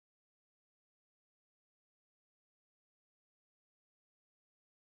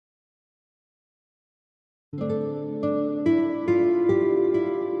Werewolf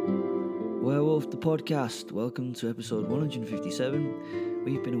the podcast, welcome to episode 157.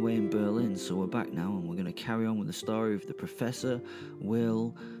 We've been away in Berlin, so we're back now and we're going to carry on with the story of the Professor,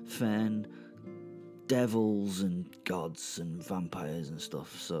 Will, Fen, devils and gods and vampires and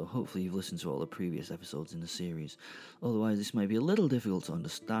stuff. So hopefully you've listened to all the previous episodes in the series. Otherwise this may be a little difficult to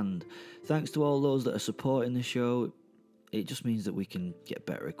understand. Thanks to all those that are supporting the show. It just means that we can get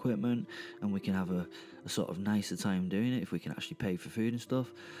better equipment and we can have a sort of nicer time doing it if we can actually pay for food and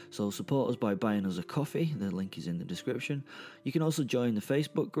stuff. So support us by buying us a coffee. The link is in the description. You can also join the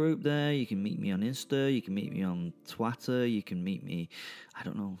Facebook group there. You can meet me on Insta. You can meet me on Twitter. You can meet me,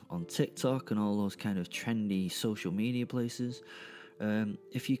 on TikTok and all those kind of trendy social media places.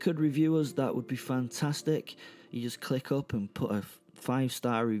 If you could review us, that would be fantastic. You just click up and put a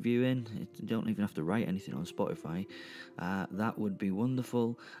 5-star review in. You don't even have to write anything on Spotify. That would be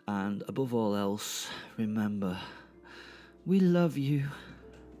wonderful. And above all else, remember, we love you.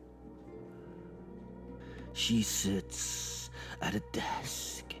 She sits at a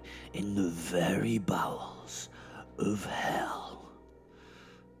desk in the very bowels of hell.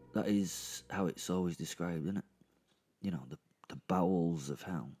 That is how it's always described, isn't it? You know, the bowels of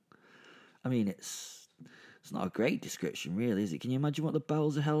hell. I mean, it's not a great description, really, is it? Can you imagine what the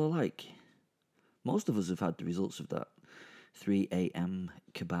bowels of hell are like? Most of us have had the results of that 3 a.m.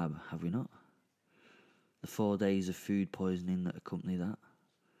 kebab, have we not? The 4 days of food poisoning that accompany that.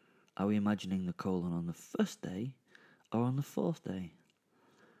 Are we imagining the colon on the first day or on the 4th day?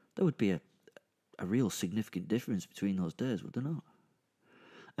 There would be a real significant difference between those days, would there not?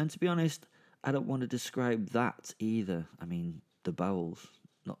 And to be honest, I don't want to describe that either. I mean, the bowels,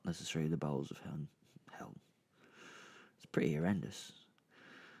 not necessarily the bowels of hell. It's pretty horrendous.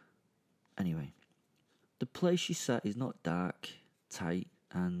 Anyway, the place she sat is not dark, tight,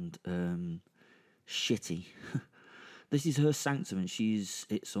 and shitty. This is her sanctum and she's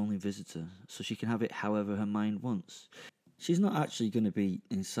its only visitor, so she can have it however her mind wants. She's not actually going to be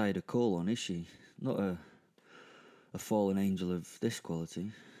inside a colon, is she? Not a fallen angel of this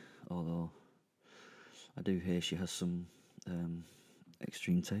quality, although I do hear she has some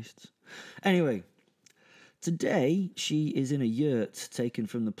extreme tastes. Anyway, today she is in a yurt taken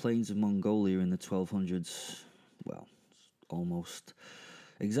from the plains of Mongolia in the 1200s. Well, it's almost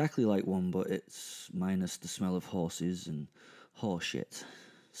exactly like one, but it's minus the smell of horses and horse shit.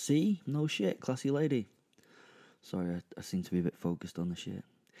 See? No shit, classy lady. Sorry, I seem to be a bit focused on the shit.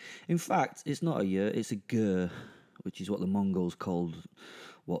 In fact, it's not a yurt, it's a gur, which is what the Mongols called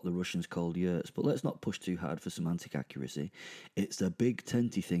what the Russians called yurts. But let's not push too hard for semantic accuracy. It's a big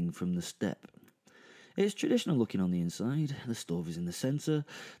tenty thing from the steppe. It's traditional looking on the inside. The stove is in the centre.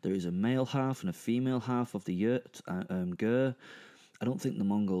 There is a male half and a female half of the yurt, gur. I don't think the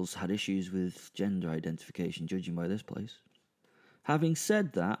Mongols had issues with gender identification, judging by this place. Having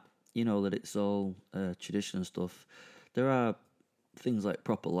said that, you know that it's all traditional stuff. There are things like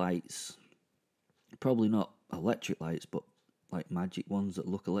proper lights. Probably not electric lights, but like magic ones that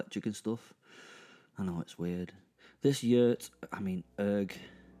look electric and stuff. I know it's weird. This yurt, erg,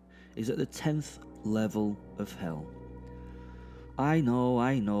 is at the 10th level of hell. I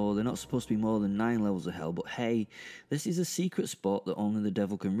know, they're not supposed to be more than 9 levels of hell, but hey, this is a secret spot that only the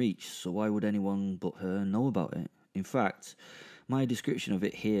devil can reach, so why would anyone but her know about it? In fact, my description of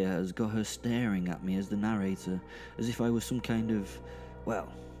it here has got her staring at me as the narrator, as if I was some kind of,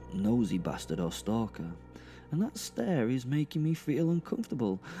 nosy bastard or stalker. And that stare is making me feel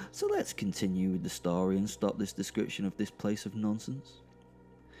uncomfortable, so let's continue with the story and stop this description of this place of nonsense.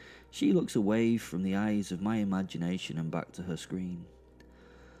 She looks away from the eyes of my imagination and back to her screen.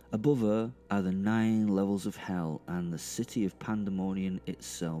 Above her are the 9 levels of hell and the city of Pandemonium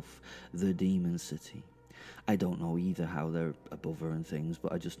itself, the demon city. I don't know either how they're above her and things,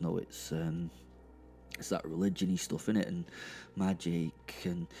 but I just know it's that religion-y stuff in it and magic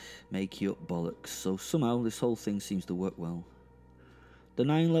and make you up bollocks. So somehow this whole thing seems to work well. The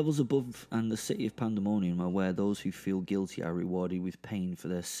 9 levels above and the city of Pandemonium are where those who feel guilty are rewarded with pain for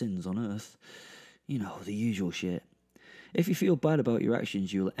their sins on earth. You know, the usual shit. If you feel bad about your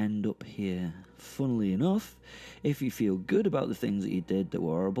actions, you'll end up here. Funnily enough, if you feel good about the things that you did that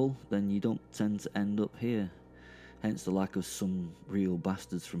were horrible, then you don't tend to end up here. Hence the lack of some real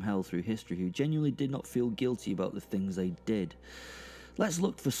bastards from hell through history who genuinely did not feel guilty about the things they did. Let's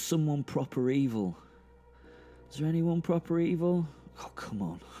look for someone proper evil. Is there anyone proper evil? Oh, come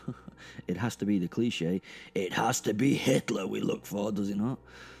on. It has to be the cliche. It has to be Hitler we look for, does it not?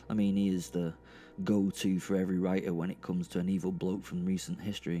 I mean, he is the go-to for every writer when it comes to an evil bloke from recent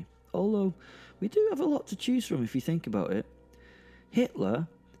history. Although, we do have a lot to choose from if you think about it. Hitler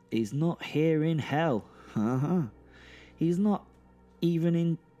is not here in hell. Uh-huh. He's not even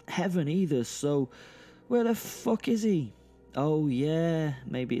in heaven either, so where the fuck is he? Oh yeah,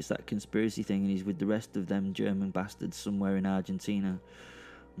 maybe it's that conspiracy thing and he's with the rest of them German bastards somewhere in Argentina.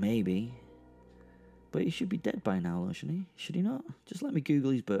 Maybe. But he should be dead by now, though, shouldn't he? Should he not? Just let me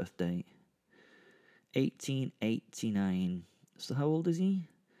Google his birth date. 1889. So how old is he?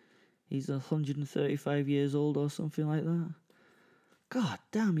 He's 135 years old or something like that. God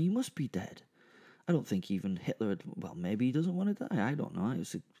damn, he must be dead. I don't think even Hitler had... Well, maybe he doesn't want to die. I don't know.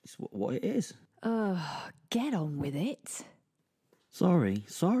 It's what it is. Get on with it. Sorry.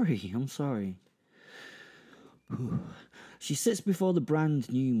 I'm sorry. She sits before the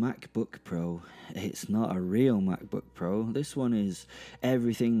brand new MacBook Pro. It's not a real MacBook Pro. This one is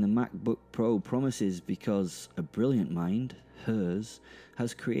everything the MacBook Pro promises because a brilliant mind, hers,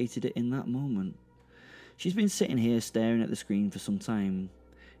 has created it in that moment. She's been sitting here staring at the screen for some time.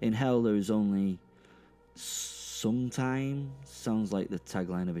 In hell there is only some time. Sounds like the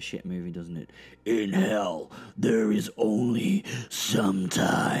tagline of a shit movie, doesn't it? In hell there is only some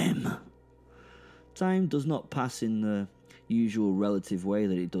time. Time does not pass in the usual relative way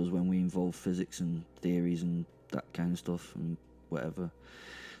that it does when we involve physics and theories and that kind of stuff and whatever.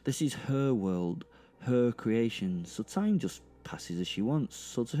 This is her world, her creation, so time just passes as she wants.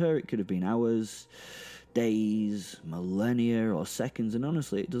 So to her it could have been hours, days, millennia or seconds, and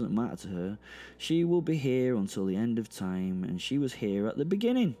honestly it doesn't matter to her. She will be here until the end of time, and she was here at the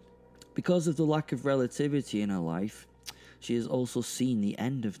beginning. Because of the lack of relativity in her life, she has also seen the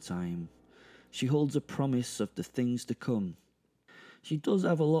end of time. She holds a promise of the things to come. She does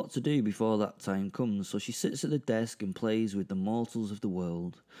have a lot to do before that time comes, so she sits at the desk and plays with the mortals of the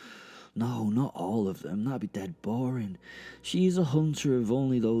world. No, not all of them, that'd be dead boring. She is a hunter of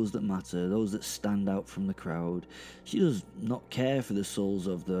only those that matter, those that stand out from the crowd. She does not care for the souls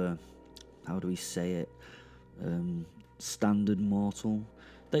of the, how do we say it, standard mortal.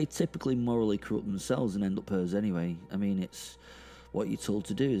 They typically morally corrupt themselves and end up hers anyway. I mean, it's what you're told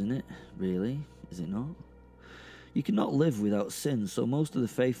to do, isn't it? Really? Is it not? You cannot live without sin, so most of the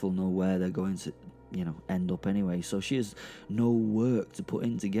faithful know where they're going to, end up anyway. So she has no work to put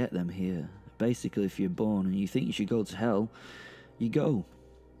in to get them here. Basically, if you're born and you think you should go to hell, you go.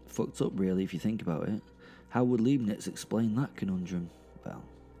 Fucked up, really, if you think about it. How would Leibniz explain that conundrum? Well,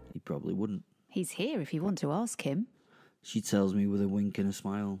 he probably wouldn't. He's here if you want to ask him. She tells me with a wink and a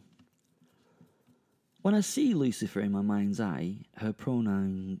smile. When I see Lucifer in my mind's eye, her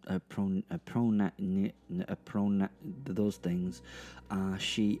those things are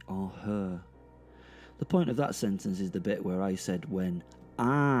she or her. The point of that sentence is the bit where I said when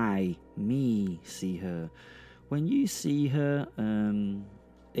me, see her. When you see her,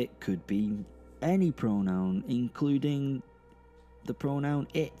 it could be any pronoun, including the pronoun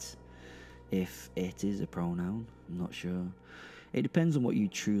it. If it is a pronoun, I'm not sure. It depends on what you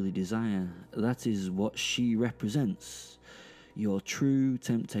truly desire. That is what she represents. Your true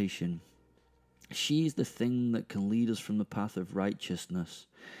temptation. She is the thing that can lead us from the path of righteousness,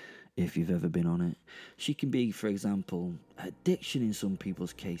 if you've ever been on it. She can be, for example, addiction in some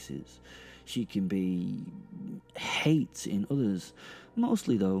people's cases. She can be hate in others.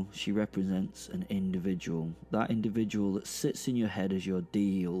 Mostly, though, she represents an individual. That individual that sits in your head as your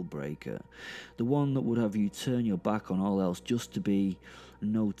deal breaker. The one that would have you turn your back on all else just to be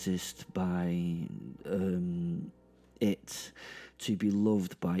noticed by it, to be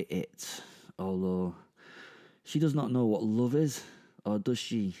loved by it. Although she does not know what love is, or does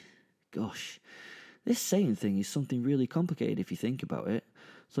she? Gosh, this saying thing is something really complicated if you think about it.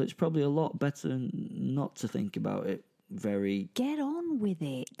 So it's probably a lot better not to think about it very... Get on with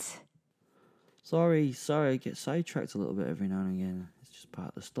it. Sorry, I get sidetracked a little bit every now and again. It's just part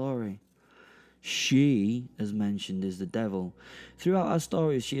of the story. She, as mentioned, is the devil. Throughout our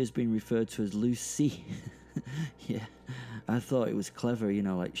stories, she has been referred to as Lucy. Yeah, I thought it was clever,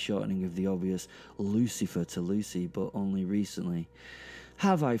 like shortening of the obvious Lucifer to Lucy, but only recently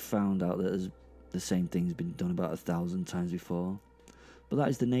have I found out that the same thing's been done about 1,000 times before. But that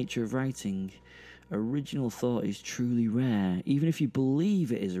is the nature of writing. Original thought is truly rare. Even if you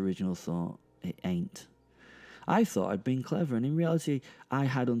believe it is original thought, it ain't. I thought I'd been clever, and in reality, I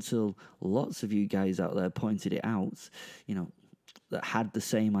had until lots of you guys out there pointed it out, that had the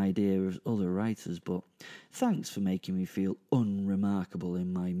same idea as other writers, but thanks for making me feel unremarkable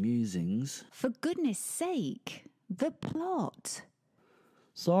in my musings. For goodness sake, the plot.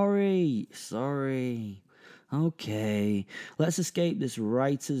 Sorry. Okay, let's escape this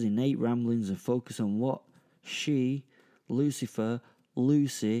writer's innate ramblings and focus on what she, Lucifer,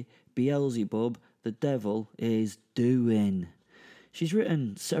 Lucy, Beelzebub, the devil, is doing. She's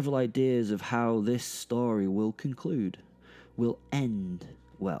written several ideas of how this story will conclude, will end,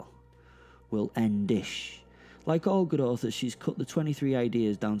 well, will end-ish. Like all good authors, she's cut the 23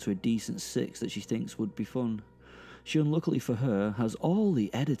 ideas down to a decent 6 that she thinks would be fun. She, unluckily for her, has all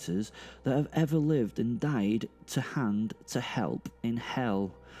the editors that have ever lived and died to hand to help in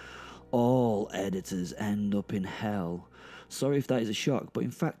hell. All editors end up in hell. Sorry if that is a shock, but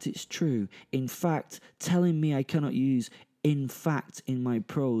in fact it's true. In fact, telling me I cannot use in fact in my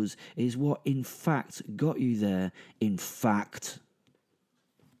prose is what in fact got you there. In fact.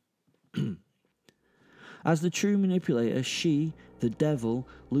 As the true manipulator, she, the devil,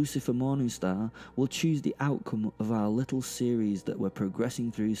 Lucifer Morning, will choose the outcome of our little series that we're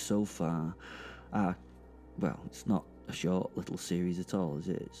progressing through so far. Well, it's not a short little series at all, is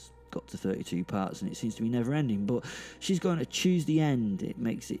it? It's got to 32 parts and it seems to be never ending, but she's going to choose the end. It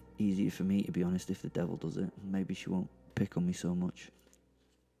makes it easier for me, to be honest, if the devil does it. Maybe she won't pick on me so much.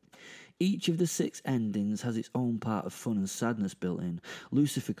 Each of the 6 endings has its own part of fun and sadness built in.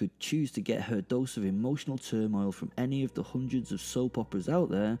 Lucifer could choose to get her dose of emotional turmoil from any of the hundreds of soap operas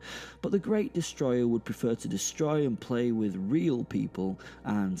out there, but the Great Destroyer would prefer to destroy and play with real people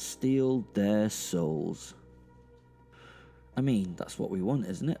and steal their souls. I mean, that's what we want,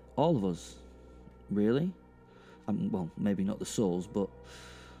 isn't it? All of us. Really? Well, maybe not the souls, but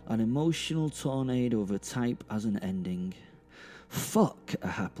an emotional tornado of a type as an ending. Fuck a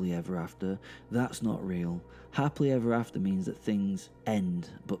happily ever after. That's not real. Happily ever after means that things end,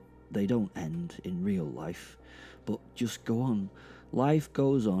 but they don't end in real life. But just go on. Life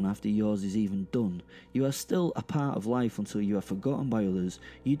goes on after yours is even done. You are still a part of life until you are forgotten by others.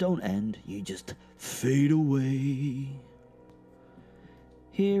 You don't end, you just fade away.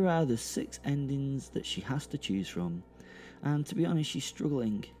 Here are the 6 endings that she has to choose from. And to be honest, she's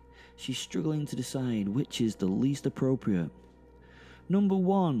struggling. She's struggling to decide which is the least appropriate. Number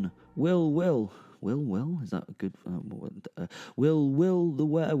 1, Will, is that a good... will the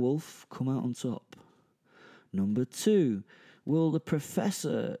werewolf come out on top? Number 2, will the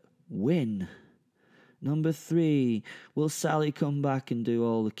professor win? Number 3, will Sally come back and do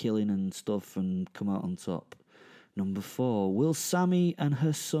all the killing and stuff and come out on top? Number 4, will Sammy and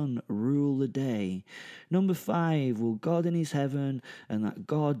her son rule the day? Number 5, will God in his heaven and that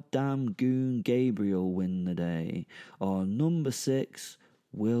goddamn goon Gabriel win the day? Or number 6,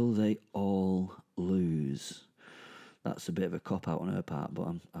 will they all lose? That's a bit of a cop-out on her part, but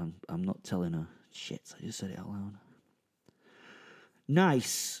I'm not telling her. Shit, I just said it out loud.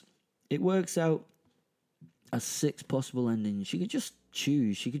 Nice. It works out as 6 possible endings. She could just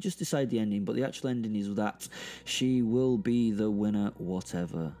choose. She could just decide the ending, but the actual ending is that she will be the winner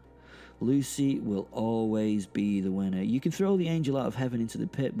whatever. Lucy will always be the winner. You can throw the angel out of heaven into the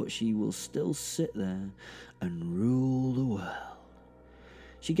pit, but she will still sit there and rule the world.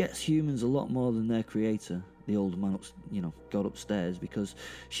 She gets humans a lot more than their creator, the old man, God upstairs, because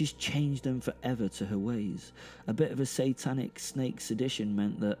she's changed them forever to her ways. A bit of a satanic snake sedition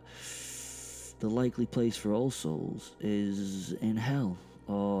meant that the likely place for all souls is in hell.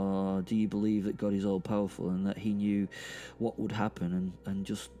 Or do you believe that God is all-powerful and that he knew what would happen and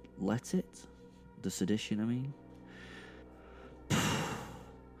just let it? The sedition, I mean.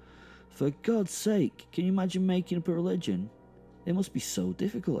 For God's sake, can you imagine making up a religion? It must be so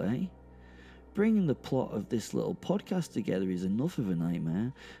difficult, eh? Bringing the plot of this little podcast together is enough of a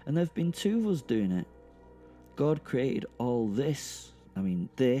nightmare, and there have been 2 of us doing it. God created all this. I mean,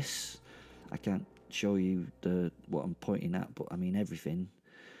 this... I can't show you what I'm pointing at, but I mean everything,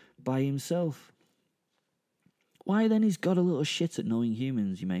 by himself. Why then is God a little shit at knowing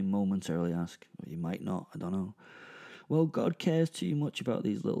humans, you may momentarily ask? Or you might not, I don't know. Well, God cares too much about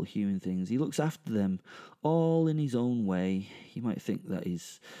these little human things. He looks after them, all in his own way. You might think that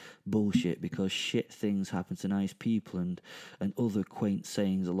is bullshit because shit things happen to nice people and other quaint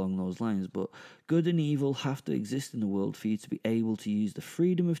sayings along those lines, but good and evil have to exist in the world for you to be able to use the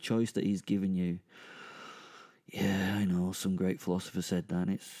freedom of choice that he's given you. Yeah, I know, some great philosopher said that, and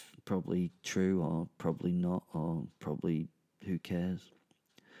it's probably true or probably not, or probably who cares.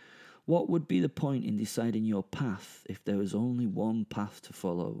 What would be the point in deciding your path if there was only one path to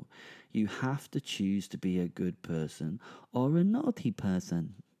follow? You have to choose to be a good person or a naughty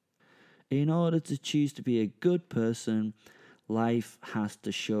person. In order to choose to be a good person, life has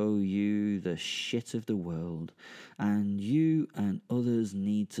to show you the shit of the world, and you and others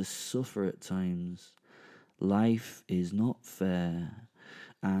need to suffer at times. Life is not fair.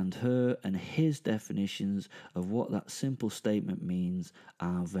 And her and his definitions of what that simple statement means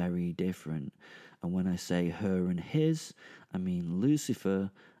are very different. And when I say her and his, I mean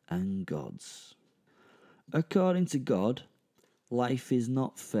Lucifer and God's. According to God, Life is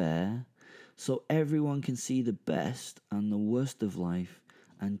not fair, so everyone can see the best and the worst of life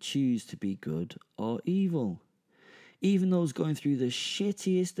and choose to be good or evil. Even those going through the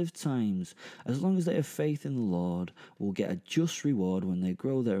shittiest of times, as long as they have faith in the Lord, will get a just reward when they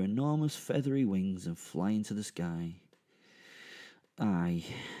grow their enormous feathery wings and fly into the sky. Aye,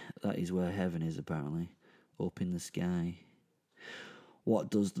 that is where heaven is apparently, up in the sky.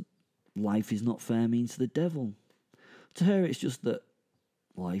 What does life is not fair mean to the devil? To her it's just that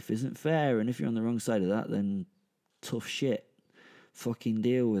life isn't fair, and if you're on the wrong side of that, then tough shit. Fucking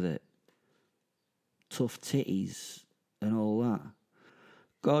deal with it. Tough titties and all that.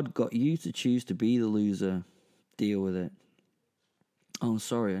 God got you to choose to be the loser. Deal with it. Oh, I'm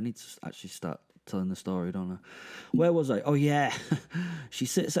sorry, I need to actually start telling the story, don't I? Where was I? Oh, yeah. She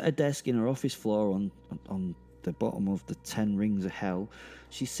sits at a desk in her office floor on the bottom of the 10 rings of hell.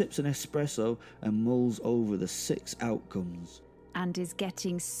 She sips an espresso and mulls over the 6 outcomes. And is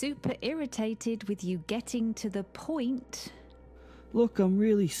getting super irritated with you getting to the point. Look, I'm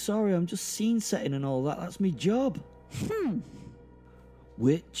really sorry. I'm just scene setting and all that. That's my job.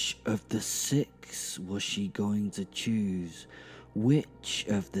 Which of the 6 was she going to choose? Which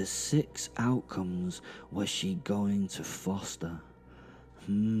of the 6 outcomes was she going to foster?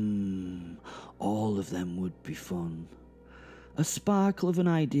 All of them would be fun. A sparkle of an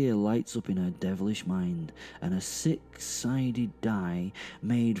idea lights up in her devilish mind, and a 6-sided die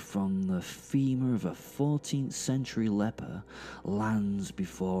made from the femur of a 14th century leper lands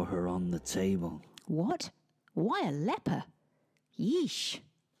before her on the table. What? Why a leper? Yeesh.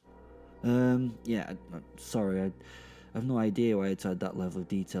 Yeah, sorry, I have no idea why it's had that level of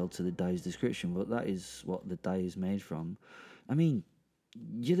detail to the die's description, but that is what the die is made from. I mean,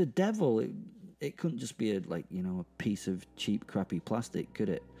 you're the devil. It couldn't just be a piece of cheap, crappy plastic, could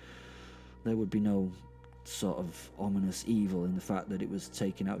it? There would be no sort of ominous evil in the fact that it was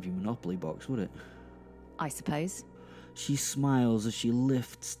taken out of your Monopoly box, would it? I suppose. She smiles as she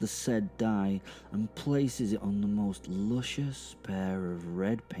lifts the said die and places it on the most luscious pair of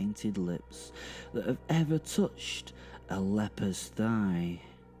red-painted lips that have ever touched a leper's thigh.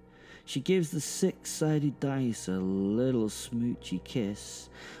 She gives the 6-sided dice a little smoochy kiss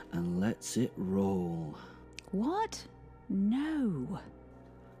and lets it roll. What? No.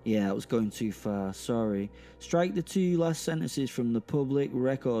 Yeah, I was going too far, sorry. Strike the 2 last sentences from the public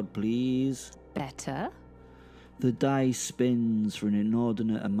record, please. Better? The die spins for an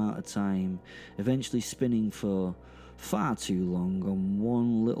inordinate amount of time, eventually spinning for far too long on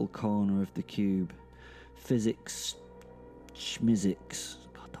one little corner of the cube. Physics, schmizzics.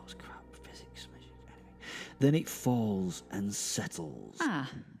 God, that was crap. Physics, schmizzics. Anyway. Then it falls and settles. Ah,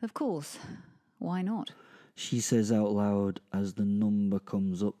 of course. Why not? She says out loud as the number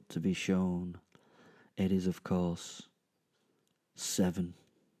comes up to be shown. It is, of course, 7.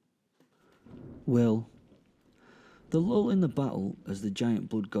 Will. The lull in the battle as the giant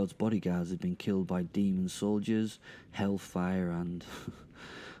blood god's bodyguards had been killed by demon soldiers, hellfire, and,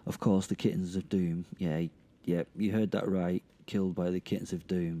 of course, the kittens of doom. Yeah, you heard that right. Killed by the kittens of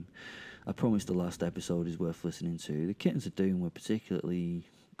doom. I promise the last episode is worth listening to. The kittens of doom were particularly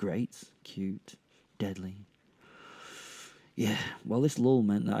great, cute, deadly. Yeah, well, this lull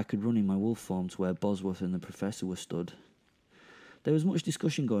meant that I could run in my wolf form to where Bosworth and the professor were stood. There was much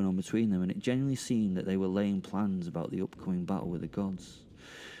discussion going on between them, and it genuinely seemed that they were laying plans about the upcoming battle with the gods.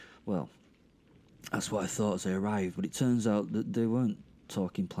 Well, that's what I thought as I arrived, but it turns out that they weren't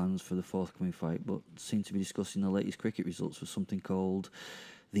talking plans for the forthcoming fight, but seemed to be discussing the latest cricket results for something called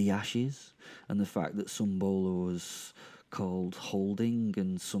the Ashes, and the fact that some bowler was called Holding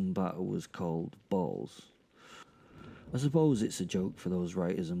and some batter was called Balls. I suppose it's a joke for those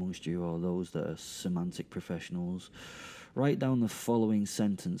writers amongst you, or those that are semantic professionals. Write down the following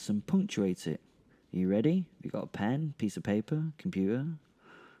sentence and punctuate it. Are you ready? You got a pen, piece of paper, computer?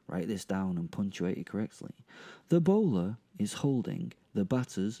 Write this down and punctuate it correctly. The bowler is holding the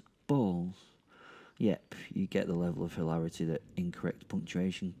batter's balls. Yep, you get the level of hilarity that incorrect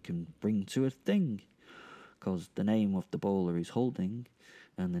punctuation can bring to a thing. Because the name of the bowler is Holding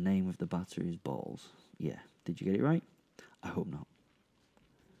and the name of the batter is Balls. Yeah, did you get it right? I hope not.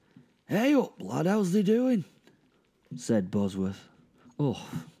 Hey up, lad, how's they doing? Said Bosworth. Oh,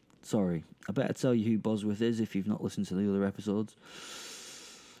 sorry. I better tell you who Bosworth is if you've not listened to the other episodes.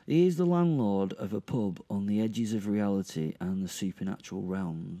 He is the landlord of a pub on the edges of reality and the supernatural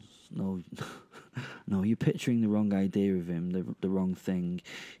realms. No, you're picturing the wrong idea of him, the wrong thing.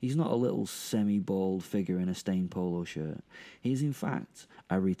 He's not a little semi-bald figure in a stained polo shirt. He's in fact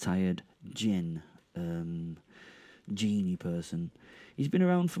a retired Genie person. He's been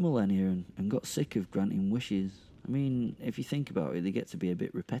around for millennia and got sick of granting wishes. I mean, if you think about it, they get to be a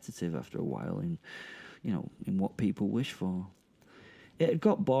bit repetitive after a while in what people wish for. It had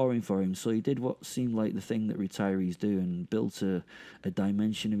got boring for him, so he did what seemed like the thing that retirees do and built a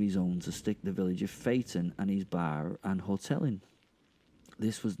dimension of his own to stick the village of Phaeton and his bar and hotel in.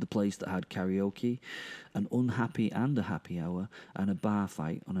 This was the place that had karaoke, an unhappy and a happy hour, and a bar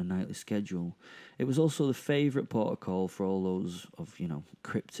fight on a nightly schedule. It was also the favourite protocol for all those of,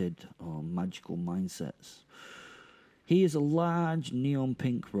 cryptid or magical mindsets. He is a large neon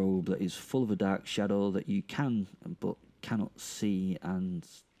pink robe that is full of a dark shadow that you can but cannot see and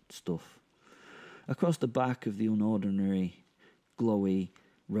stuff. Across the back of the unordinary, glowy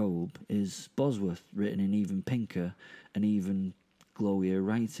robe is Bosworth written in even pinker and even glowier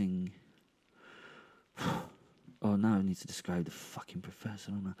writing. Oh, now I need to describe the fucking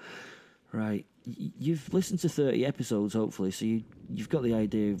professor, don't I? Right, you've listened to 30 episodes, hopefully, so you've got the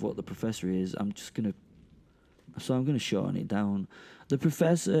idea of what the professor is. I'm going to shorten it down. The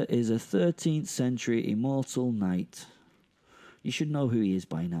professor is a 13th century immortal knight. You should know who he is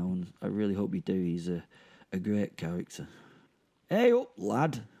by now, and I really hope you do. He's a great character. Hey up,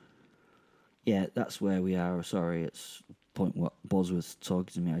 lad. Yeah, that's where we are. Sorry, it's the point what Bosworth's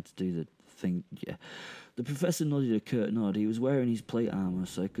talking to me. I had to do the thing. Yeah. The professor nodded a curt nod. He was wearing his plate armour,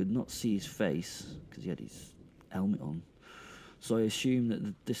 so I could not see his face, because he had his helmet on. So I assumed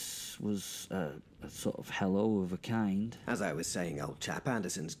that this was a sort of hello of a kind. As I was saying, old chap,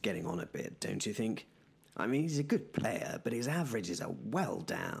 Anderson's getting on a bit, don't you think? I mean, he's a good player, but his averages are well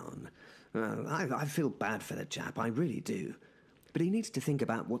down. I feel bad for the chap, I really do. But he needs to think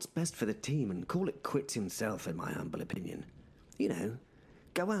about what's best for the team and call it quits himself, in my humble opinion.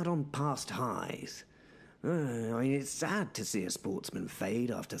 Go out on past highs. I mean, it's sad to see a sportsman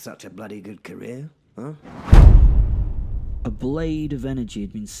fade after such a bloody good career, huh? A blade of energy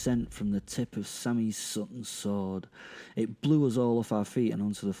had been sent from the tip of Sammy Sutton's sword. It blew us all off our feet and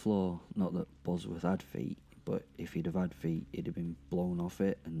onto the floor. Not that Bosworth had feet, but if he'd have had feet, he'd have been blown off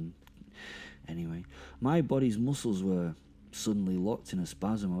it. And anyway, my body's muscles were suddenly locked in a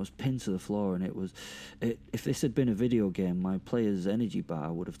spasm. I was pinned to the floor, and if this had been a video game, my player's energy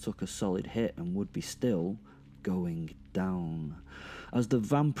bar would have took a solid hit and would be still going down. As the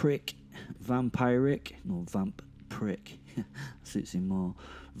vampiric suits him more.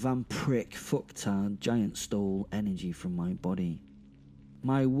 Vampiric fucktard giant stole energy from my body.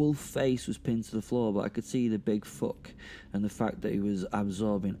 My wolf face was pinned to the floor, but I could see the big fuck and the fact that he was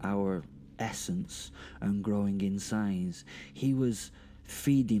absorbing our essence and growing in size. He was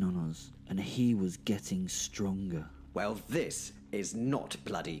feeding on us, and he was getting stronger. Well, this is not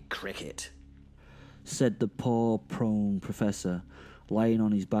bloody cricket, said the poor prone professor, lying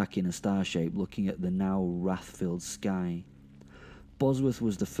on his back in a star shape, looking at the now wrath-filled sky. Bosworth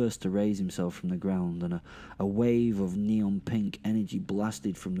was the first to raise himself from the ground, and a wave of neon pink energy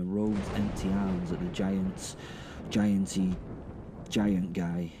blasted from the robe's empty arms at the giant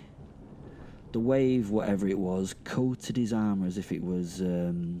guy. The wave, whatever it was, coated his armour as if it was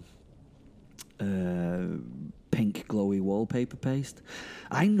pink glowy wallpaper paste.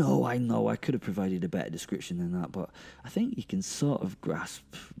 I know, I could have provided a better description than that, but I think you can sort of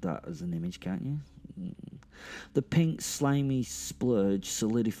grasp that as an image, can't you? The pink, slimy splurge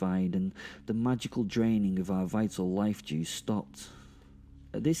solidified, and the magical draining of our vital life juice stopped.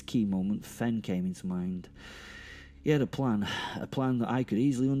 At this key moment, Fen came into mind. He had a plan that I could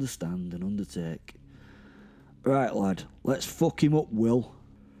easily understand and undertake. Right, lad, let's fuck him up, Will.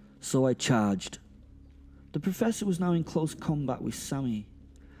 So I charged. The professor was now in close combat with Sammy.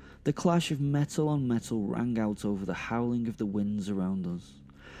 The clash of metal on metal rang out over the howling of the winds around us.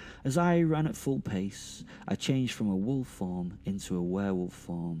 As I ran at full pace, I changed from a wolf form into a werewolf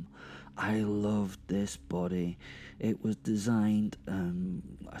form. I loved this body. It was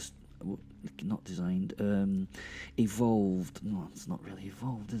evolved. No, it's not really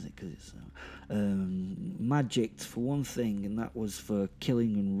evolved, is it? Because it's magicked for one thing, and that was for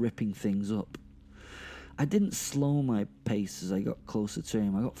killing and ripping things up. I didn't slow my pace as I got closer to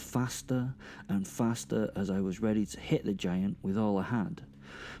him. I got faster and faster as I was ready to hit the giant with all I had.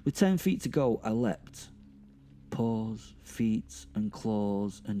 With 10 feet to go, I leapt. Paws, feet, and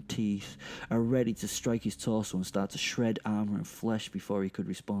claws and teeth are ready to strike his torso and start to shred armour and flesh before he could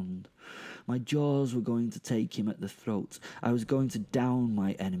respond. My jaws were going to take him at the throat. I was going to down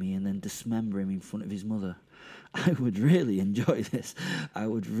my enemy and then dismember him in front of his mother. I would really enjoy this. I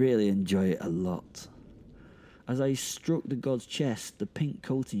would really enjoy it a lot. As I struck the god's chest, the pink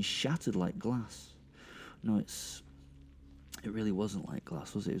coating shattered like glass. No, it really wasn't like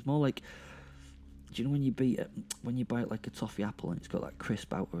glass, was it? It was more like, do you know when you bite like a toffee apple and it's got that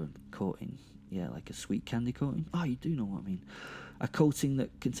crisp outer coating? yeah, like a sweet candy coating. Oh, you do know what I mean. A coating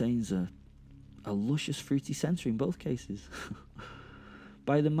that contains a luscious fruity centre in both cases.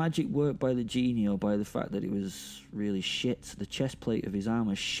 By the magic worked by the genie, or by the fact that it was really shit, the chest plate of his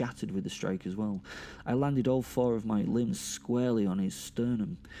armour shattered with the strike as well. I landed all 4 of my limbs squarely on his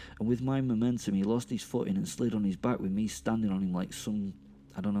sternum, and with my momentum he lost his footing and slid on his back with me standing on him like some,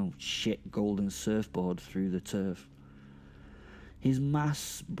 I don't know, shit golden surfboard through the turf. His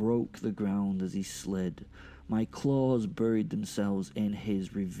mass broke the ground as he slid. My claws buried themselves in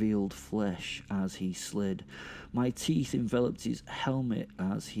his revealed flesh as he slid. My teeth enveloped his helmet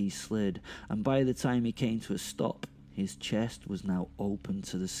as he slid, and by the time he came to a stop, his chest was now open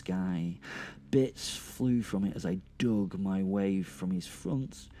to the sky. Bits flew from it as I dug my way from his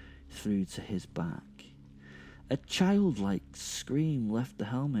front through to his back. A childlike scream left the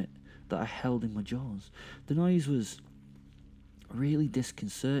helmet that I held in my jaws. The noise was really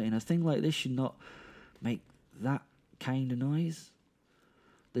disconcerting. A thing like this should not make that kind of noise.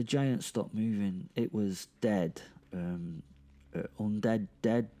 The giant stopped moving. It was dead. Undead,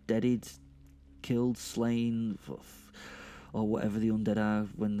 deaded, killed, slain, or whatever the undead are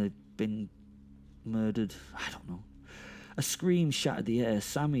when they've been murdered. I don't know. A scream shattered the air.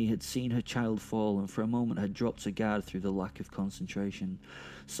 Sammy had seen her child fall and for a moment had dropped her guard through the lack of concentration.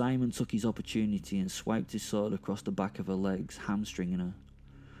 Simon took his opportunity and swiped his sword across the back of her legs, hamstringing her.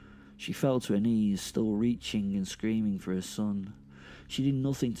 She fell to her knees, still reaching and screaming for her son. She did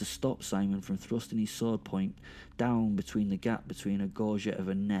nothing to stop Simon from thrusting his sword point down between the gap between a gorget of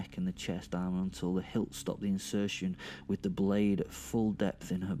her neck and the chest armour until the hilt stopped the insertion with the blade at full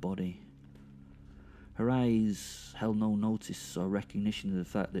depth in her body. Her eyes held no notice or recognition of the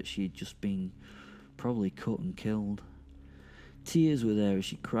fact that she had just been probably cut and killed. Tears were there as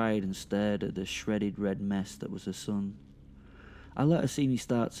she cried and stared at the shredded red mess that was her son. I let her see me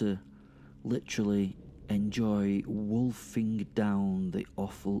start to literally enjoy wolfing down the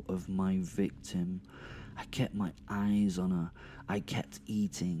offal of my victim. I kept my eyes on her. I kept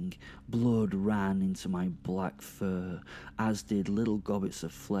eating. Blood ran into my black fur, as did little gobbets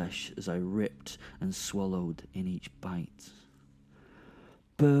of flesh as I ripped and swallowed in each bite.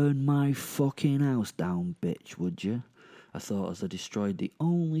 Burn my fucking house down, bitch, would you? I thought as I destroyed the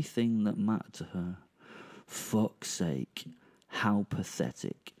only thing that mattered to her. Fuck's sake, how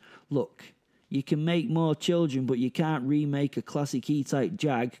pathetic. Look, you can make more children, but you can't remake a classic E-type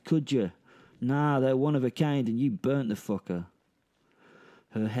Jag, could you? Nah, they're one of a kind and you burnt the fucker.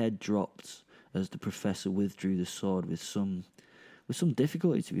 Her head dropped as the professor withdrew the sword with some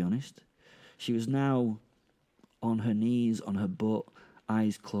difficulty, to be honest. She was now on her knees, on her butt,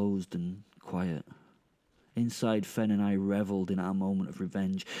 eyes closed and quiet. Inside, Fen and I revelled in our moment of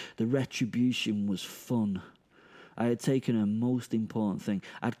revenge. The retribution was fun. I had taken her most important thing.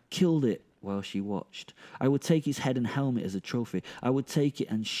 I'd killed it while she watched. I would take his head and helmet as a trophy. I would take it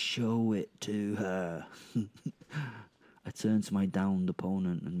and show it to her. I turned to my downed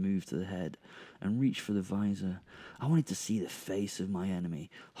opponent and moved to the head and reached for the visor. I wanted to see the face of my enemy.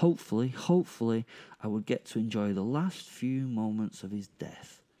 Hopefully, I would get to enjoy the last few moments of his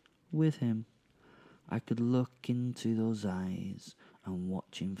death with him. I could look into those eyes and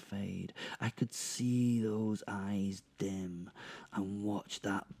watch him fade. I could see those eyes dim and watch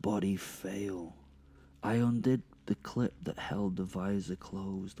that body fail. I undid the clip that held the visor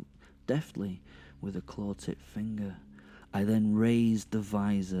closed, deftly with a claw-tipped finger. I then raised the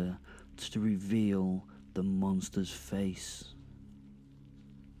visor to reveal the monster's face.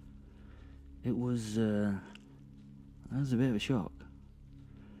 It was a bit of a shock.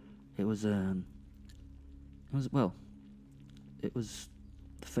 It was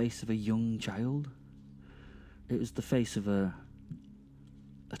the face of a young child. It was the face of a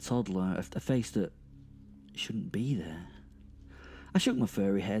toddler, a face that shouldn't be there. I shook my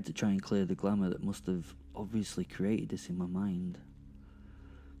furry head to try and clear the glamour that must have obviously created this in my mind.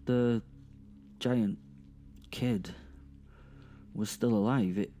 The giant kid was still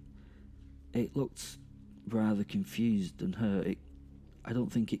alive. It looked rather confused and hurt. I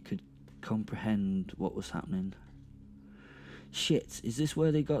don't think it could comprehend what was happening. Shit, is this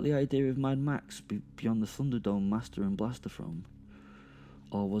where they got the idea of Mad Max Beyond the Thunderdome Master and Blaster from?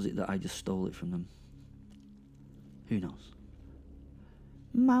 Or was it that I just stole it from them? Who knows?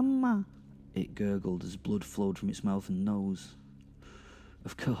 Mama, it gurgled as blood flowed from its mouth and nose.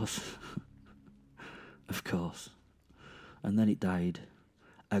 Of course. Of course. And then it died.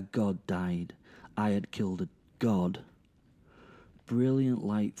 A god died. I had killed a god. Brilliant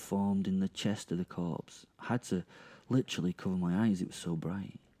light formed in the chest of the corpse. I had to literally cover my eyes, it was so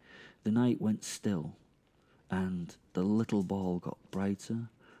bright. The night went still, and the little ball got brighter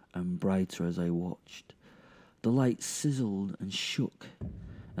and brighter as I watched. The light sizzled and shook,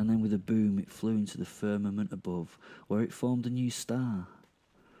 and then with a boom it flew into the firmament above, where it formed a new star.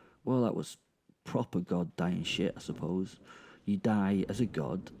 Well, that was proper god-dying shit, I suppose. You die as a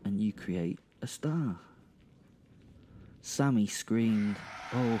god, and you create a star. Sammy screamed.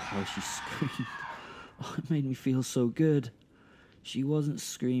 Oh, how she screamed. Oh, it made me feel so good. She wasn't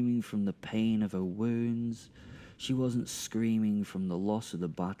screaming from the pain of her wounds. She wasn't screaming from the loss of the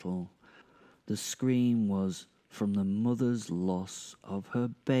battle. The scream was from the mother's loss of her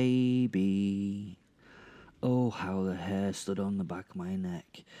baby. Oh, how the hair stood on the back of my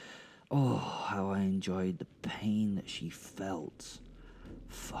neck. Oh, how I enjoyed the pain that she felt.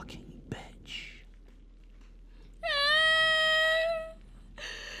 Fucking bitch.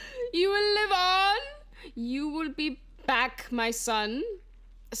 You will live on. You will be back, my son.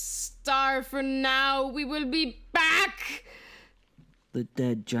 A star for now. We will be back. The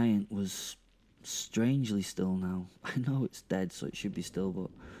dead giant was strangely still now. I know it's dead, so it should be still,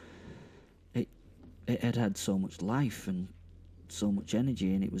 but it had had so much life and so much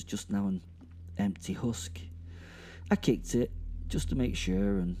energy, and it was just now an empty husk. I kicked it just to make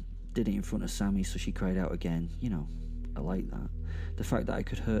sure and did it in front of Sammy, so she cried out again. You know, I like that. The fact that I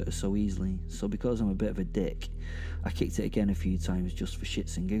could hurt her so easily. So because I'm a bit of a dick, I kicked it again a few times just for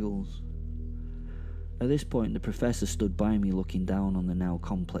shits and giggles. At this point, the professor stood by me looking down on the now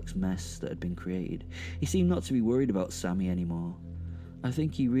complex mess that had been created. He seemed not to be worried about Sammy anymore. I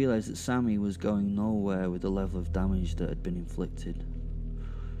think he realised that Sammy was going nowhere with the level of damage that had been inflicted.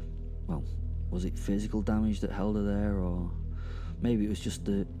 Well, was it physical damage that held her there, or maybe it was just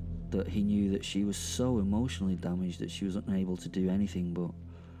that he knew that she was so emotionally damaged that she was unable to do anything but,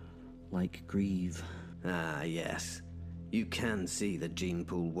 like, grieve. Ah, yes. You can see the gene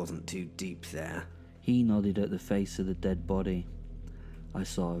pool wasn't too deep there. He nodded at the face of the dead body. I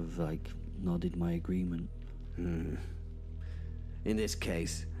sort of, nodded my agreement. In this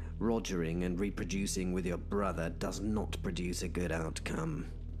case, rogering and reproducing with your brother does not produce a good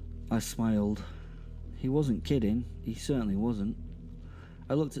outcome. I smiled. He wasn't kidding. He certainly wasn't.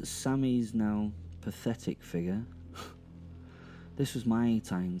 I looked at Sammy's now pathetic figure. This was my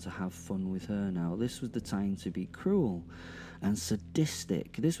time to have fun with her now. This was the time to be cruel and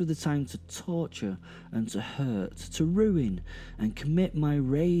sadistic. This was the time to torture and to hurt, to ruin and commit my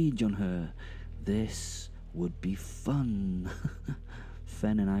rage on her. This would be fun.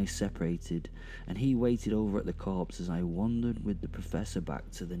 Fen and I separated, and he waited over at the corpse as I wandered with the professor back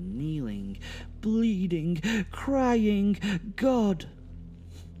to the kneeling, bleeding, crying god.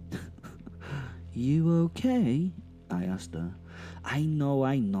 You okay? I asked her. I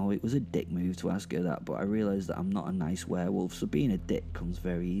know, it was a dick move to ask her that, but I realised that I'm not a nice werewolf, so being a dick comes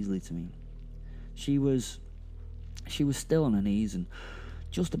very easily to me. She was still on her knees and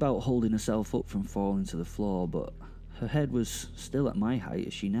just about holding herself up from falling to the floor, but her head was still at my height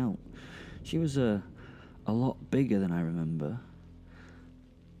as she knelt. She was a lot bigger than I remember.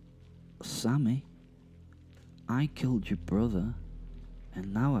 Sammy, I killed your brother,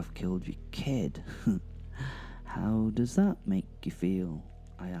 and now I've killed your kid. How does that make you feel?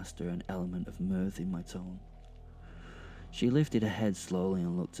 I asked her, an element of mirth in my tone. She lifted her head slowly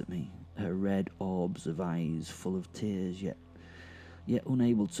and looked at me, her red orbs of eyes full of tears, yet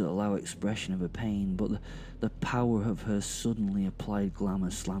unable to allow expression of her pain, but the power of her suddenly applied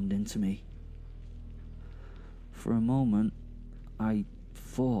glamour slammed into me. For a moment, I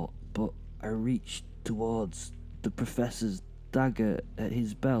fought, but I reached towards the professor's dagger at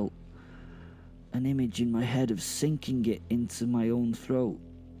his belt, an image in my head of sinking it into my own throat.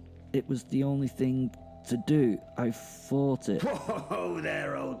 It was the only thing to do. I fought it. Whoa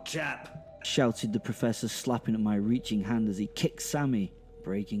there, old chap! Shouted the professor, slapping at my reaching hand as he kicked Sammy,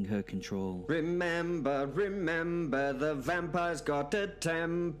 breaking her control. Remember, the vampire's got a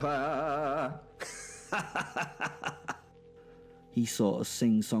temper. He sort of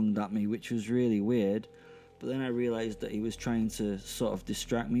sing-songed at me, which was really weird, but then I realised that he was trying to sort of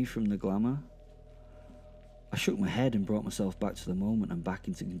distract me from the glamour. I shook my head and brought myself back to the moment and back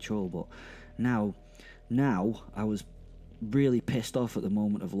into control, but now I was really pissed off at the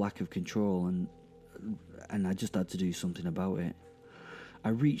moment of lack of control, and I just had to do something about it. I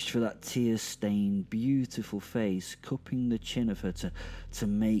reached for that tear-stained, beautiful face, cupping the chin of her to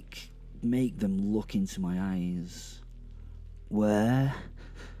make them look into my eyes. Where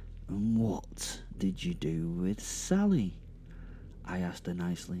and what did you do with Sally? I asked her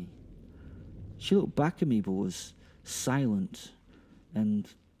nicely. She looked back at me but was silent, and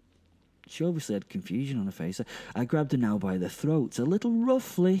she obviously had confusion on her face. I grabbed her now by the throat, a little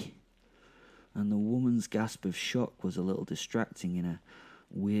roughly, and the woman's gasp of shock was a little distracting in a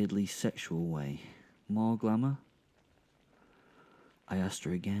weirdly sexual way. More glamour? I asked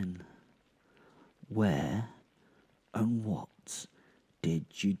her again. Where and what did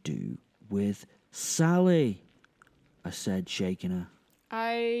you do with Sally? I said, shaking her.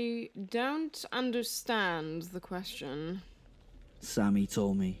 I don't understand the question. Sammy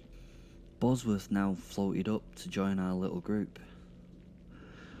told me. Bosworth now floated up to join our little group.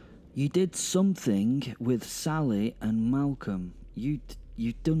 You did something with Sally and Malcolm. You'd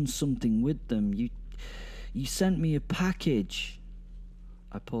done something with them. You sent me a package.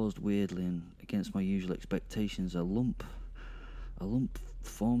 I paused weirdly, and against my usual expectations, a lump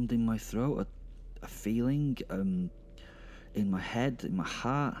formed in my throat. A feeling in my head, in my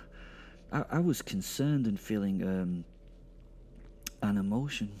heart. I was concerned and feeling an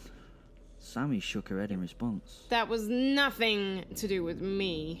emotion. Sammy shook her head in response. That was nothing to do with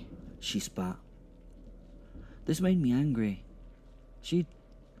me. She spat. This made me angry. She'd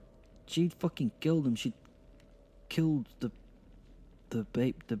fucking killed them. She'd killed the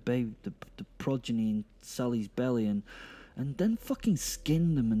progeny in Sally's belly, and then fucking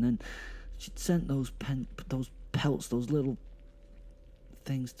skinned them, and then she'd sent those pelts, those little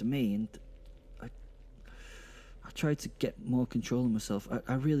things to me, and I tried to get more control of myself.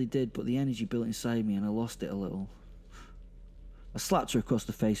 I really did, but the energy built inside me and I lost it a little. I slapped her across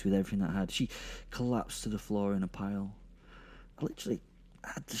the face with everything I had. She collapsed to the floor in a pile. I literally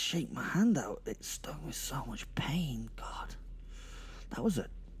had to shake my hand out. It stung with so much pain. God. That was an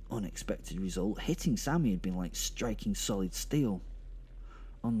unexpected result. Hitting Sammy had been like striking solid steel.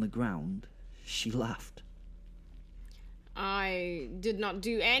 On the ground, she laughed. I did not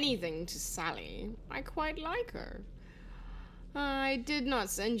do anything to Sally. I quite like her. I did not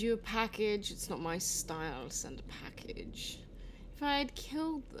send you a package. It's not my style to send a package. If I had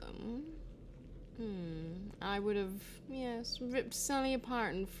killed them, I would have, ripped Sally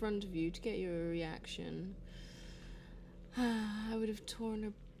apart in front of you to get your reaction. I would have torn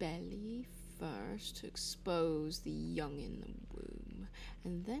her belly first to expose the young in the womb,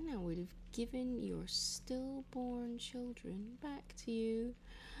 and then I would have given your stillborn children back to you,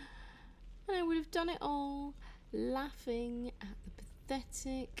 and I would have done it all laughing at the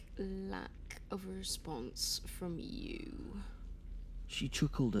pathetic lack of a response from you. She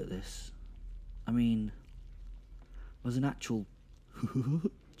chuckled at this. I mean, it was an actual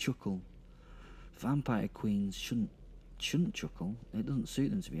chuckle. Vampire queens shouldn't chuckle. It doesn't suit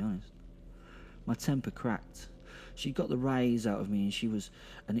them, to be honest. My temper cracked. She got the rise out of me,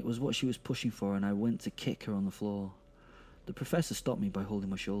 and it was what she was pushing for, and I went to kick her on the floor. The professor stopped me by holding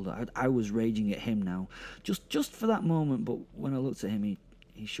my shoulder. I was raging at him now, just for that moment, but when I looked at him,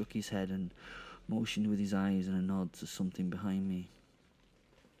 he shook his head and motioned with his eyes and a nod to something behind me.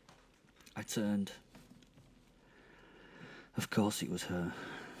 I turned. Of course it was her.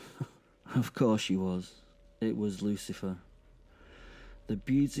 Of course she was. It was Lucifer. The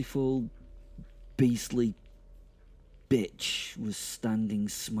beautiful, beastly bitch was standing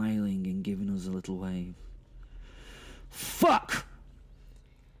smiling and giving us a little wave. Fuck!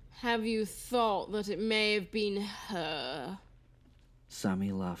 Have you thought that it may have been her?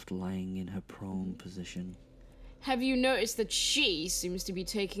 Sammy laughed, lying in her prone position. Have you noticed that she seems to be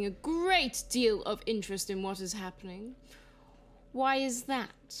taking a great deal of interest in what is happening? Why is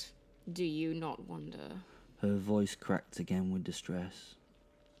that, do you not wonder? Her voice cracked again with distress.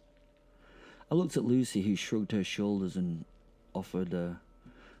 I looked at Lucy, who shrugged her shoulders and offered a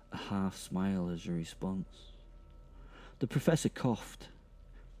half smile as a response. The professor coughed,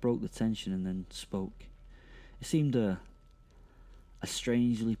 broke the tension, and then spoke. It seemed a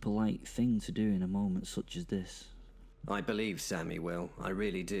strangely polite thing to do in a moment such as this. I believe Sammy will. I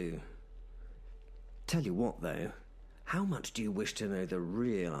really do. Tell you what, though. How much do you wish to know the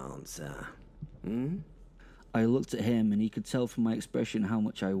real answer? I looked at him, and he could tell from my expression how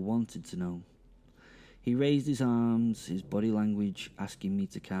much I wanted to know. He raised his arms, his body language asking me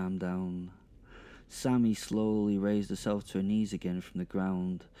to calm down. Sammy slowly raised herself to her knees again from the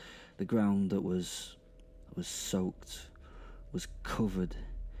ground that was soaked, was covered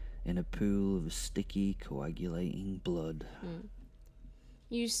in a pool of sticky, coagulating blood.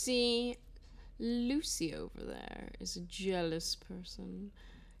 You see, Lucy over there is a jealous person.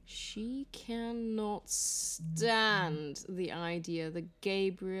 She cannot stand the idea that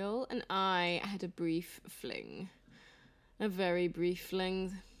Gabriel and I had a brief fling. A very brief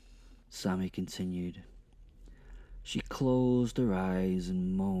fling. Sammy continued. She closed her eyes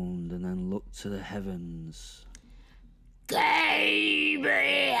and moaned, and then looked to the heavens.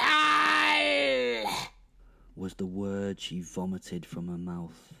 Gabriel! Was the word she vomited from her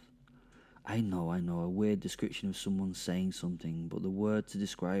mouth. I know, a weird description of someone saying something, but the word to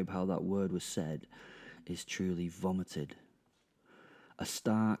describe how that word was said is truly vomited. A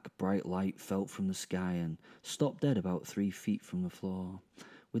stark, bright light fell from the sky and stopped dead about 3 feet from the floor.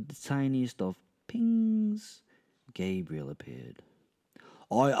 With the tiniest of pings, Gabriel appeared.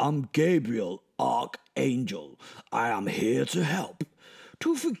 I am Gabriel, Archangel. I am here to help,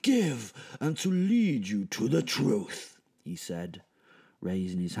 to forgive, and to lead you to the truth, he said,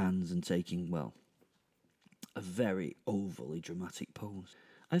 raising his hands and taking, well, a very overly dramatic pose.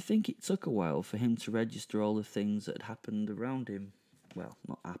 I think it took a while for him to register all the things that had happened around him. Well,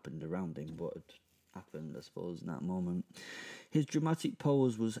 not happened around him, but had happened, I suppose, in that moment. His dramatic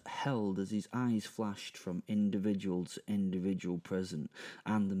pose was held as his eyes flashed from individual to individual present,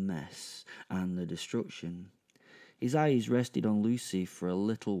 and the mess, and the destruction. His eyes rested on Lucy for a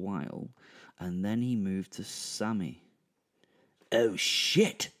little while, and then he moved to Sammy. Oh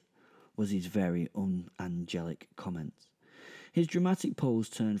shit, was his very unangelic comment. His dramatic pose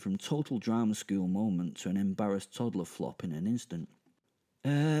turned from total drama school moment to an embarrassed toddler flop in an instant.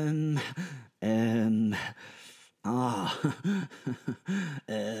 Again,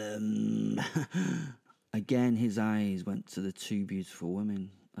 his eyes went to the two beautiful women.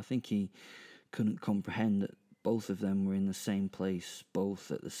 I think he couldn't comprehend that both of them were in the same place,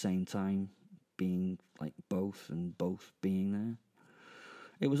 both at the same time, being like both and both being there.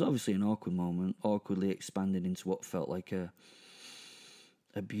 It was obviously an awkward moment, awkwardly expanded into what felt like a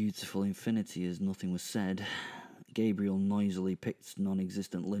beautiful infinity as nothing was said. Gabriel noisily picked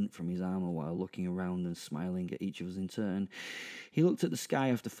non-existent lint from his armour while looking around and smiling at each of us in turn. He looked at the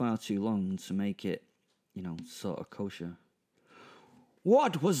sky after far too long to make it, sort of kosher.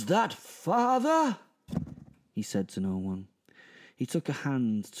 What was that, father? He said to no one. He took a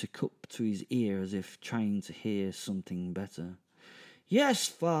hand to cup to his ear as if trying to hear something better. Yes,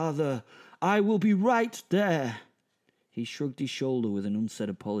 father, I will be right there. He shrugged his shoulder with an unsaid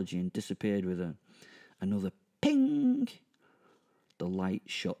apology and disappeared with another ping. The light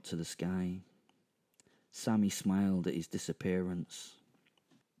shot to the sky. Sammy smiled at his disappearance.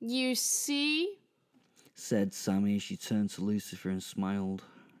 You see? Said Sammy as she turned to Lucifer and smiled.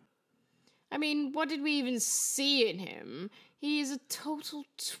 I mean, what did we even see in him? He is a total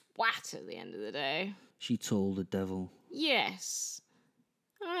twat at the end of the day. She told the devil. Yes.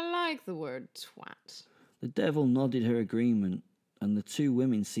 I like the word twat. The devil nodded her agreement, and the two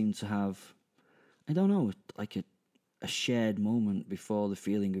women seemed to have, like a shared moment before the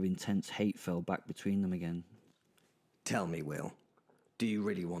feeling of intense hate fell back between them again. Tell me, Will, do you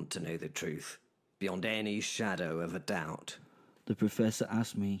really want to know the truth, beyond any shadow of a doubt? The professor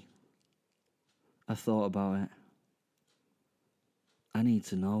asked me. I thought about it. I need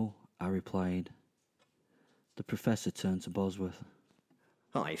to know, I replied. The professor turned to Bosworth.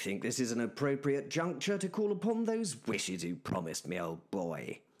 I think this is an appropriate juncture to call upon those wishes you promised me, old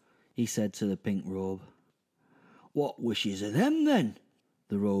boy, he said to the pink robe. What wishes are them, then?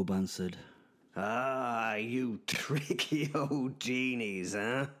 The robe answered. Ah, you tricky old genies,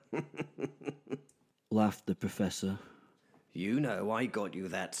 huh? Laughed the professor. You know I got you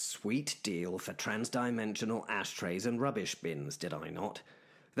that sweet deal for transdimensional ashtrays and rubbish bins, did I not?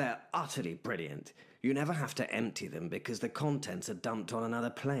 They're utterly brilliant. You never have to empty them because the contents are dumped on another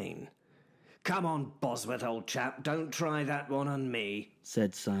plane. Come on, Bosworth, old chap, don't try that one on me,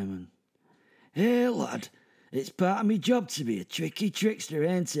 said Simon. Hey, lad, it's part of me job to be a tricky trickster,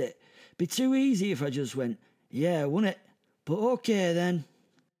 ain't it? Be too easy if I just went, yeah, wouldn't it? But okay, then.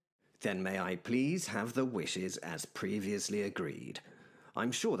 Then may I please have the wishes as previously agreed?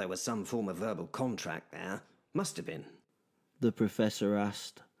 I'm sure there was some form of verbal contract there. Must have been. The professor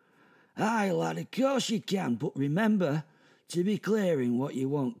asked. Aye, lad, of course you can, but remember to be clear in what you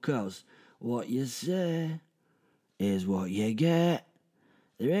want, 'cause what you say is what you get.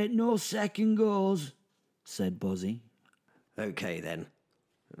 There ain't no second goes, said Bozzy. Okay, then.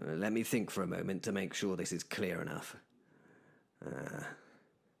 Let me think for a moment to make sure this is clear enough.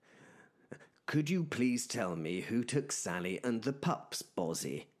 Could you please tell me who took Sally and the pups,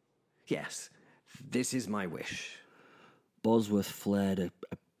 Bozzy? Yes, this is my wish. Bosworth flared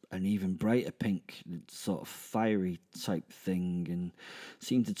an even brighter pink, sort of fiery type thing, and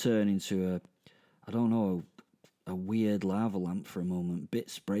seemed to turn into a weird lava lamp for a moment,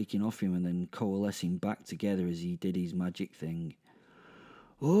 bits breaking off him and then coalescing back together as he did his magic thing.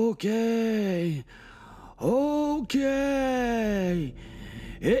 Okay,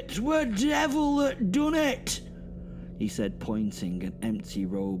 it were devil that done it, he said, pointing an empty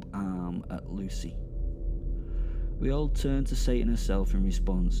robe arm at Lucy. We all turned to Satan herself in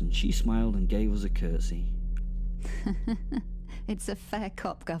response, and she smiled and gave us a curtsy. It's a fair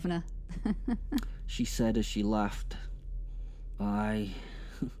cop, Governor. She said as she laughed. I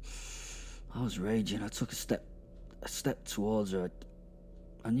was raging. I took a step towards her.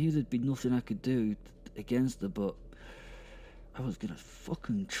 I knew there'd be nothing I could do against her, but I was gonna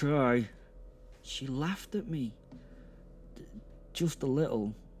fucking try. She laughed at me. Just a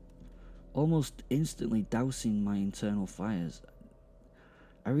little. Almost instantly dousing my internal fires.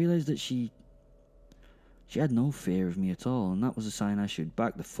 I realised that she had no fear of me at all, and that was a sign I should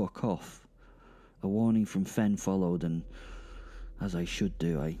back the fuck off. A warning from Fen followed, and as I should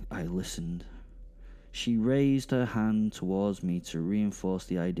do, I listened. She raised her hand towards me to reinforce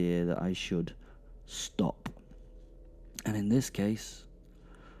the idea that I should stop. And in this case,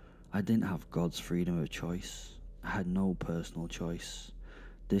 I didn't have God's freedom of choice. I had no personal choice.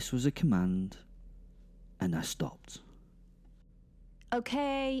 This was a command, and I stopped.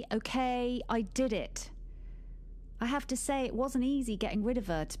 Okay, I did it. I have to say it wasn't easy getting rid of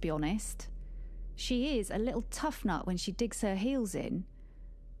her, to be honest. She is a little tough nut when she digs her heels in.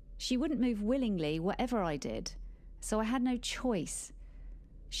 She wouldn't move willingly, whatever I did, so I had no choice.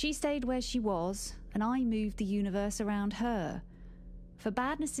 She stayed where she was, and I moved the universe around her. For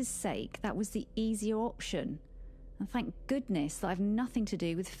badness' sake, that was the easier option. And thank goodness that I've nothing to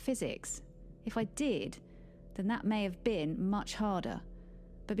do with physics. If I did, then that may have been much harder.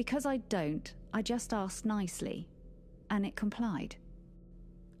 But because I don't, I just asked nicely, and it complied.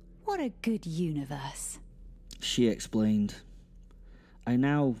 What a good universe. She explained. I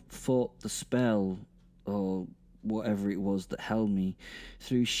now fought the spell, or whatever it was that held me,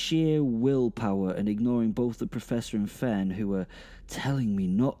 through sheer willpower, and ignoring both the Professor and Fen, who were telling me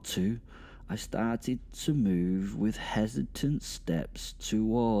not to. I started to move with hesitant steps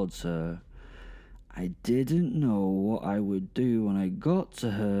towards her. I didn't know what I would do when I got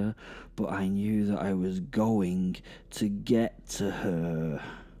to her, but I knew that I was going to get to her.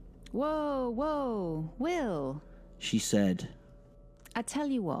 Whoa, Will. She said. I tell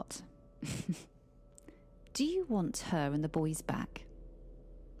you what. Do you want her and the boys back?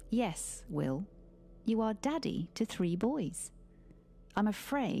 Yes, Will. You are daddy to 3 boys. I'm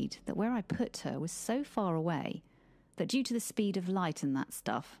afraid that where I put her was so far away that due to the speed of light and that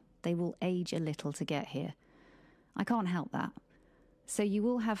stuff, they will age a little to get here. I can't help that. So you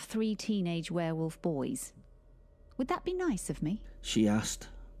will have 3 teenage werewolf boys. Would that be nice of me? She asked.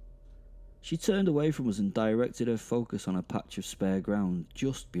 She turned away from us and directed her focus on a patch of spare ground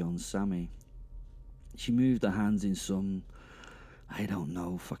just beyond Sammy. She moved her hands in some, I don't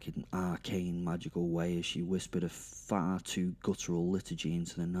know, fucking arcane magical way as she whispered a far too guttural liturgy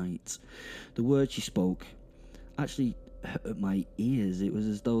into the night. The words she spoke actually hurt my ears. It was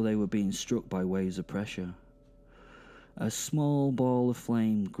as though they were being struck by waves of pressure. A small ball of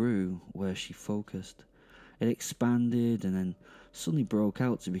flame grew where she focused. It expanded and then suddenly broke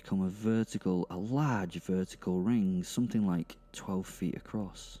out to become a large vertical ring, something like 12 feet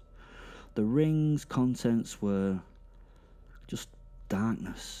across. The ring's contents were just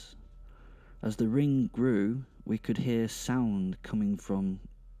darkness. As the ring grew, we could hear sound coming from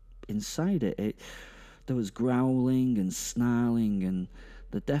inside it. There was growling and snarling and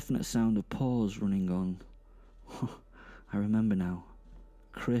the definite sound of paws running on. I remember now.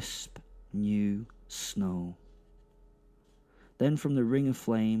 Crisp, new snow. Then from the ring of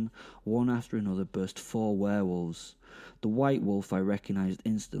flame, one after another burst 4 werewolves. The white wolf I recognised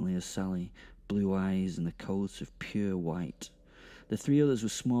instantly as Sally, blue eyes and a coat of pure white. The 3 others were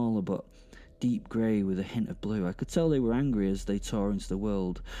smaller but deep grey with a hint of blue. I could tell they were angry as they tore into the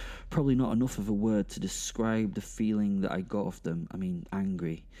world. Probably not enough of a word to describe the feeling that I got of them. I mean,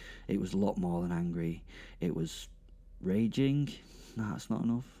 angry. It was a lot more than angry. It was raging. Nah, that's not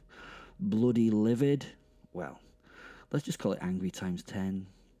enough. Bloody livid. Well, let's just call it angry times 10.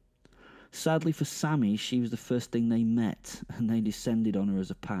 Sadly for Sammy, she was the first thing they met, and they descended on her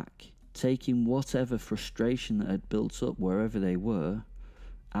as a pack, taking whatever frustration that had built up wherever they were,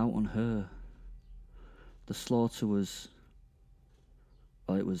 out on her. The slaughter was,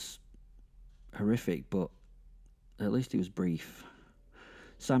 well, it was horrific, but at least it was brief.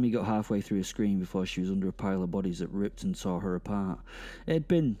 Sammy got halfway through a scream before she was under a pile of bodies that ripped and tore her apart. It had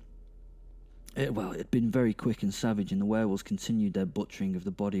been very quick and savage, and the werewolves continued their butchering of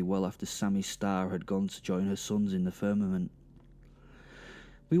the body well after Sammy's star had gone to join her sons in the firmament.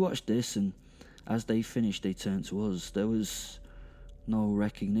 We watched this, and as they finished, they turned to us. There was no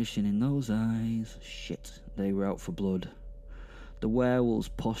recognition in those eyes. Shit, they were out for blood. The werewolves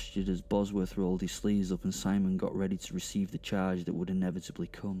postured as Bosworth rolled his sleeves up and Simon got ready to receive the charge that would inevitably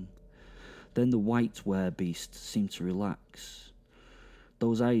come. Then the white werebeast seemed to relax.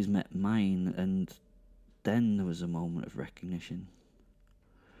 Those eyes met mine, and Then there was a moment of recognition.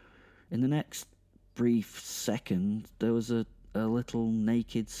 In the next brief second, there was a little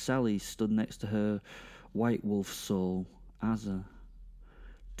naked Sally stood next to her white wolf soul, Azza.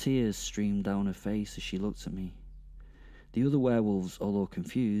 Tears streamed down her face as she looked at me. The other werewolves, although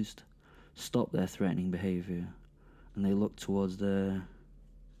confused, stopped their threatening behaviour, and they looked towards their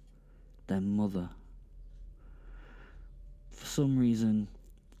mother. For some reason,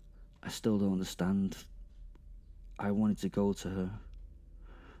 I still don't understand, I wanted to go to her.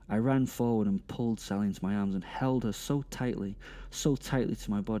 I ran forward and pulled Sally into my arms and held her so tightly to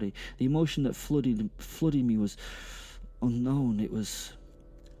my body. The emotion that flooded me was unknown. It was,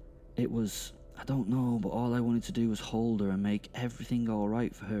 I don't know, but all I wanted to do was hold her and make everything all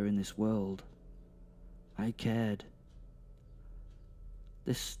right for her in this world. I cared.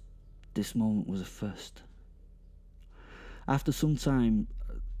 This moment was a first. After some time,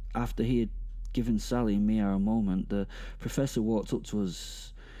 after he had given Sally and me our moment, the professor walked up to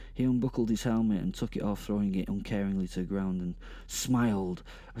us. He unbuckled his helmet and took it off, throwing it uncaringly to the ground, and smiled.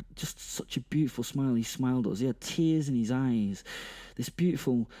 Just such a beautiful smile. He smiled at us. He had tears in his eyes. This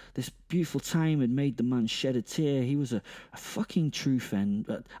beautiful time had made the man shed a tear. He was a fucking true friend,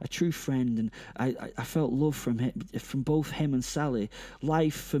 a true friend, and I felt love from both him and Sally.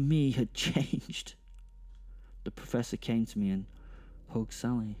 Life for me had changed. The professor came to me and hugged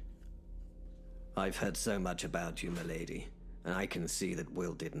Sally. I've heard so much about you, milady, and I can see that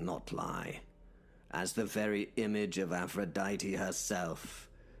Will did not lie. As the very image of Aphrodite herself,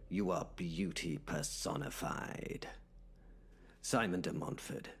 you are beauty personified. Simon de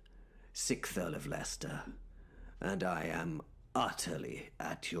Montfort, 6th Earl of Leicester, and I am utterly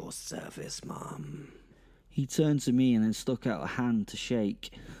at your service, ma'am. He turned to me and then stuck out a hand to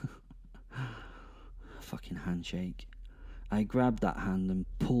shake. A fucking handshake. I grabbed that hand and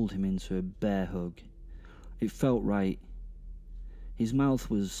pulled him into a bear hug. It felt right. His mouth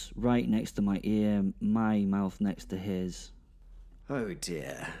was right next to my ear, my mouth next to his. Oh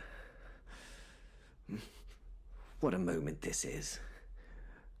dear. What a moment this is.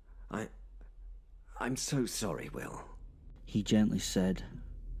 I'm so sorry, Will. He gently said.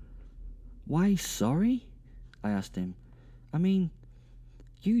 Why sorry? I asked him. I mean,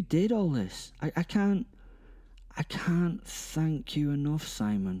 you did all this. I can't thank you enough,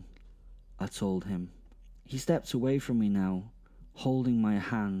 Simon, I told him. He stepped away from me now, holding my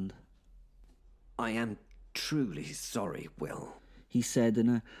hand. I am truly sorry, Will, he said,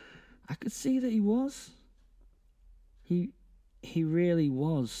 and I could see that he was. He really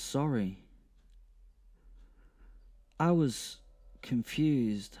was sorry. I was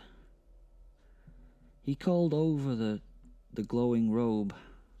confused. He called over the glowing robe.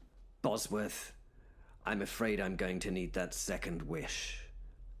 Bosworth, I'm afraid I'm going to need that second wish,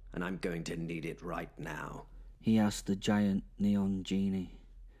 and I'm going to need it right now. He asked the giant neon genie.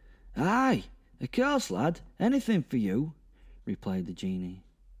 Aye, of course, lad. Anything for you, replied the genie.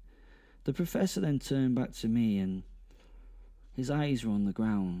 The professor then turned back to me, and his eyes were on the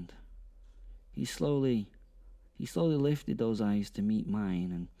ground. He slowly lifted those eyes to meet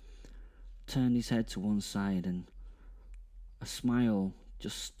mine and turned his head to one side, and a smile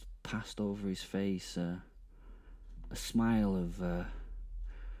just passed over his face. A smile of,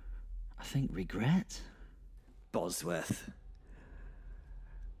 I think, regret. Bosworth,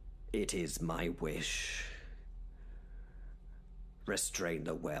 it is my wish. Restrain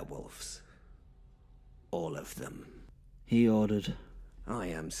the werewolves. All of them. He ordered. I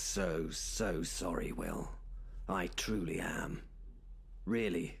am so sorry, Will. I truly am.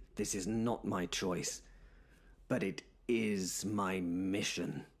 Really, this is not my choice, but it is my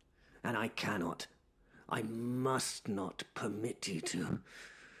mission, and I must not permit you to...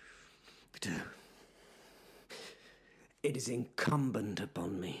 It is incumbent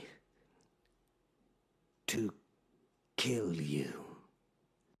upon me to kill you.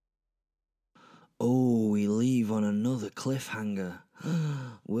 Oh, we leave on another cliffhanger.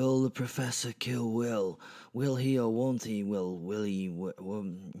 Will the professor kill Will? Will he or won't he? Will he?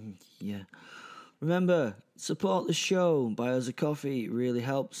 Yeah. Remember, support the show. Buy us a coffee. It really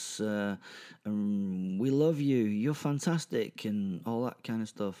helps. We love you. You're fantastic and all that kind of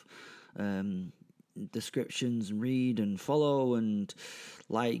stuff. Descriptions, and read and follow and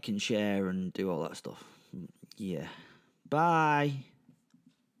like and share and do all that stuff. Yeah. Bye.